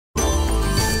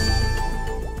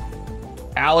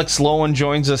Alex Lowen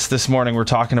joins us this morning. We're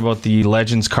talking about the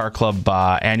Legends Car Club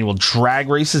annual drag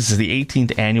races. This is the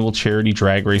 18th annual charity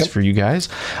drag race for you guys.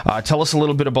 Tell us a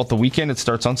little bit about the weekend. It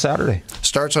starts on Saturday.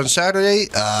 Starts on Saturday.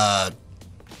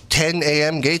 10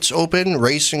 a.m. gates open.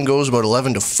 Racing goes about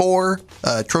 11 to 4.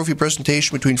 Trophy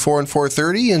presentation between 4 and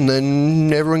 4:30, and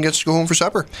then everyone gets to go home for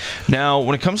supper. Now,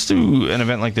 when it comes to an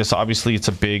event like this, obviously it's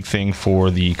a big thing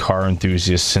for the car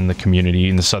enthusiasts in the community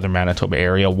in the southern Manitoba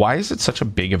area. Why is it such a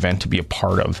big event to be a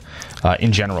part of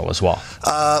in general as well?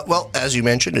 Well, as you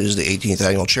mentioned, it is the 18th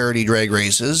annual charity drag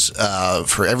races.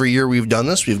 For every year we've done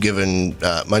this, we've given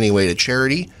money away to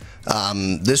charity.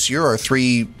 This year, our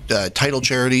three title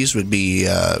charities would be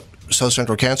South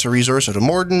Central Cancer Resource out of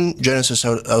Morden, Genesis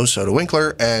House out of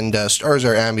Winkler, and Stars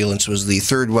Our Ambulance was the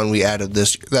third one we added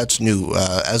this. That's new.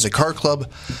 As a car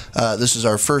club, this is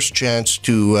our first chance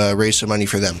to raise some money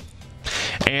for them.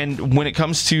 And when it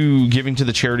comes to giving to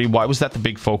the charity, why was that the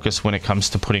big focus when it comes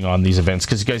to putting on these events?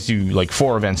 Because you guys do like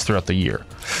 4 events throughout the year.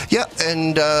 Yeah,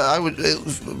 and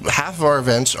half of our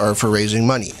events are for raising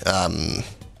money.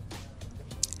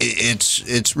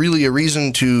 It's really a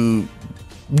reason to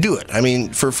do it. I mean,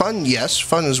 for fun, yes,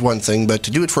 fun is one thing, but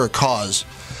to do it for a cause,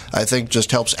 I think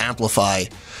just helps amplify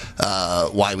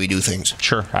why we do things.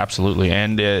 Sure, absolutely.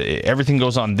 And everything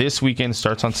goes on this weekend. It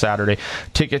starts on Saturday.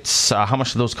 Tickets, how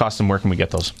much do those cost and where can we get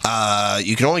those?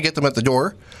 You can only get them at the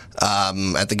door,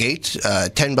 at the gate.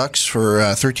 $10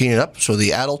 for 13 and up. So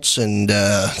the adults and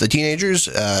the teenagers,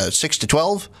 6 to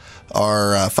 12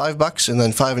 are $5, and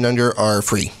then 5 and under are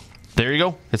free. There you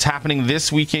go. It's happening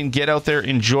this weekend. Get out there,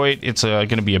 enjoy it. It's going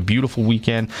to be a beautiful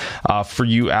weekend for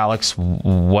you, Alex.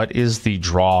 What is the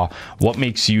draw? What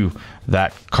makes you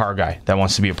that car guy that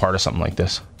wants to be a part of something like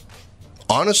this?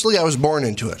 Honestly, I was born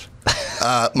into it.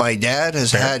 My dad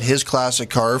has had his classic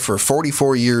car for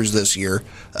 44 years this year.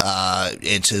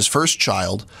 It's his first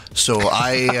child. So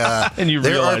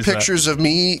there are pictures of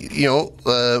me,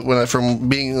 from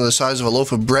being the size of a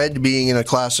loaf of bread, being in a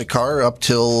classic car up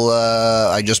till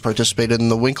I just participated in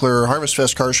the Winkler Harvest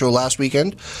Fest car show last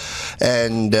weekend.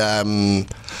 And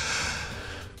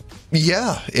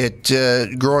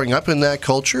growing up in that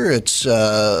culture, it's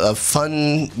a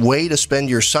fun way to spend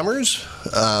your summers.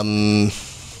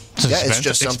 It's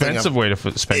just something expensive way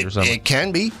to spend your summer. It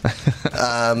can be,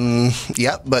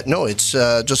 but no, it's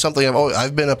just something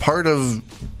I've been a part of.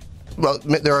 Well,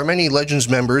 there are many Legends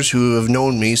members who have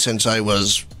known me since I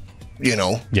was,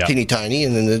 teeny tiny,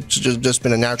 and then it's just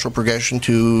been a natural progression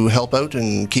to help out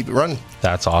and keep it running.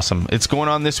 That's awesome. It's going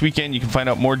on this weekend. You can find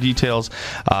out more details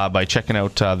by checking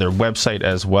out their website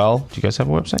as well. Do you guys have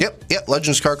a website? Yep,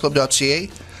 legendscarclub.ca.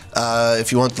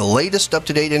 If you want the latest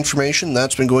up-to-date information,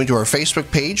 that's been going to our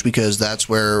Facebook page, because that's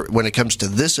where, when it comes to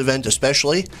this event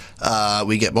especially,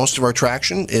 we get most of our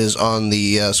traction is on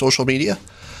the social media.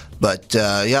 But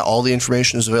all the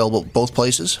information is available at both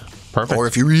places. Perfect. Or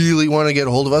if you really want to get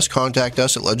a hold of us, contact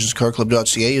us at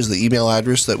legendscarclub.ca is the email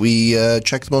address that we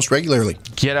check the most regularly.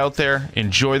 Get out there,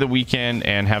 enjoy the weekend,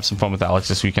 and have some fun with Alex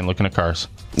this weekend looking at cars.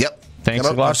 Yep. Thanks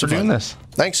a lot for doing this.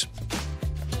 Thanks.